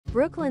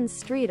Brooklyn's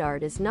street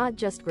art is not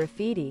just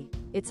graffiti,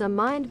 it's a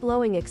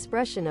mind-blowing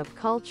expression of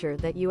culture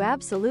that you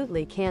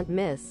absolutely can't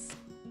miss.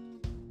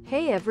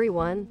 Hey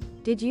everyone,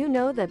 did you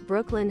know that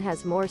Brooklyn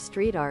has more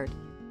street art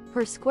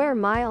per square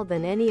mile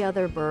than any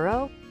other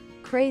borough?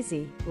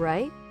 Crazy,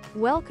 right?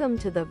 Welcome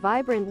to the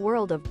vibrant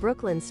world of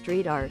Brooklyn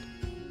street art.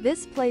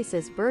 This place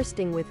is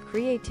bursting with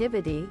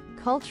creativity,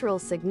 cultural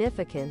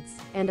significance,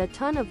 and a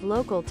ton of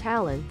local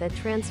talent that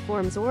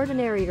transforms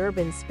ordinary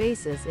urban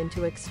spaces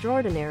into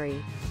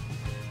extraordinary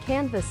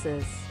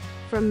canvases.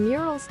 From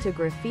murals to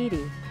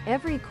graffiti,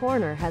 every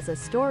corner has a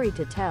story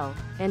to tell,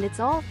 and it's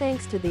all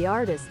thanks to the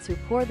artists who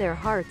pour their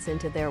hearts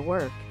into their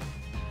work.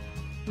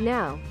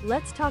 Now,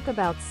 let's talk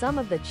about some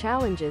of the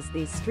challenges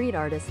these street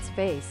artists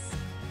face.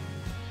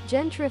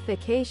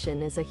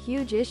 Gentrification is a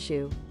huge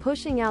issue,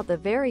 pushing out the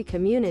very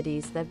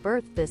communities that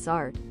birthed this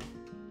art.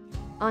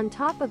 On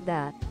top of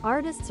that,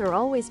 artists are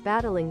always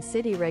battling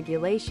city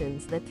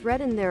regulations that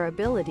threaten their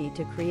ability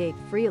to create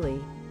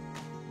freely.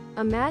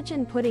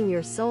 Imagine putting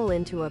your soul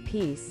into a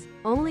piece,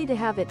 only to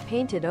have it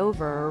painted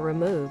over or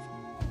removed.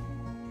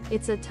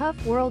 It's a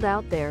tough world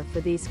out there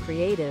for these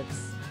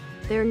creatives.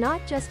 They're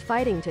not just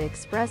fighting to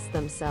express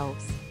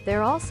themselves,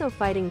 they're also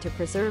fighting to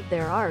preserve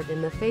their art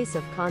in the face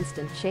of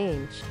constant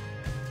change.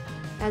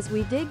 As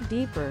we dig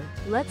deeper,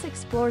 let's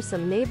explore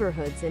some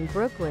neighborhoods in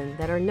Brooklyn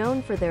that are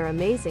known for their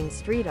amazing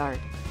street art.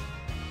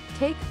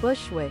 Take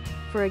Bushwick,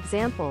 for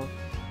example.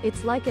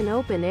 It's like an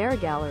open-air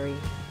gallery,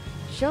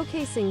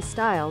 showcasing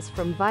styles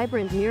from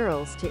vibrant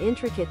murals to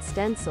intricate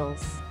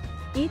stencils.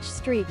 Each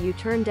street you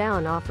turn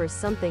down offers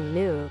something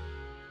new.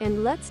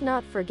 And let's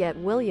not forget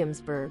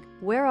Williamsburg,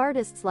 where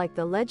artists like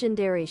the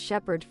legendary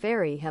Shepard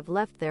Fairey have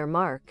left their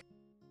mark.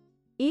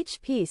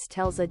 Each piece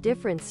tells a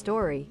different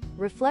story,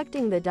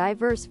 reflecting the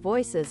diverse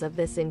voices of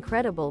this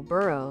incredible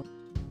borough.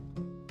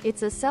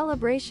 It's a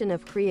celebration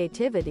of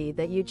creativity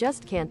that you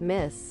just can't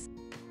miss.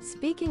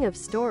 Speaking of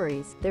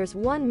stories, there's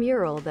one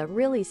mural that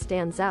really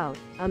stands out,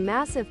 a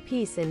massive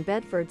piece in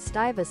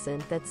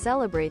Bedford-Stuyvesant that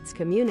celebrates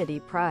community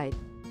pride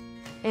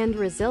and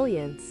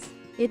resilience.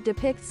 It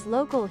depicts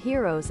local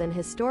heroes and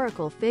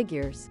historical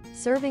figures,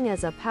 serving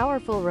as a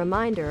powerful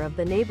reminder of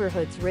the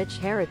neighborhood's rich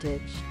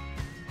heritage.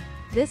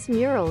 This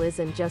mural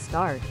isn't just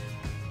art.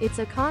 It's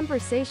a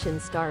conversation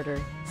starter,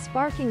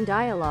 sparking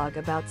dialogue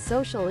about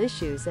social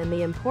issues and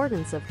the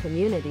importance of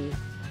community.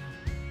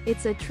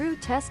 It's a true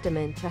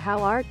testament to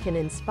how art can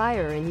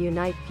inspire and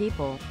unite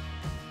people.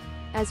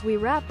 As we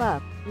wrap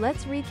up,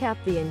 let's recap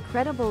the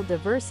incredible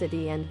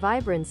diversity and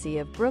vibrancy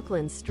of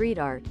Brooklyn's street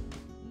art.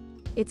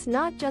 It's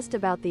not just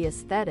about the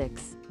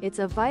aesthetics, it's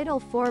a vital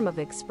form of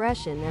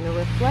expression and a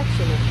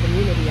reflection of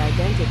community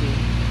identity.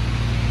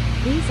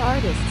 These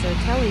artists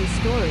are telling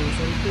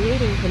stories and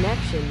creating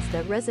connections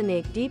that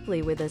resonate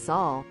deeply with us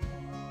all.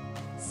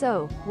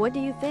 So, what do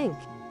you think?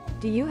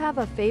 Do you have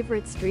a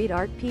favorite street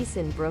art piece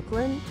in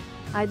Brooklyn?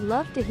 I'd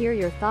love to hear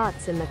your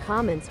thoughts in the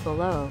comments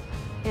below.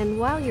 And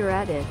while you're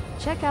at it,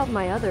 check out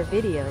my other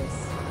videos.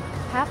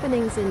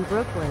 Happenings in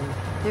Brooklyn.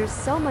 There's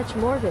so much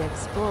more to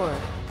explore.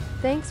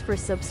 Thanks for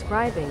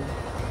subscribing.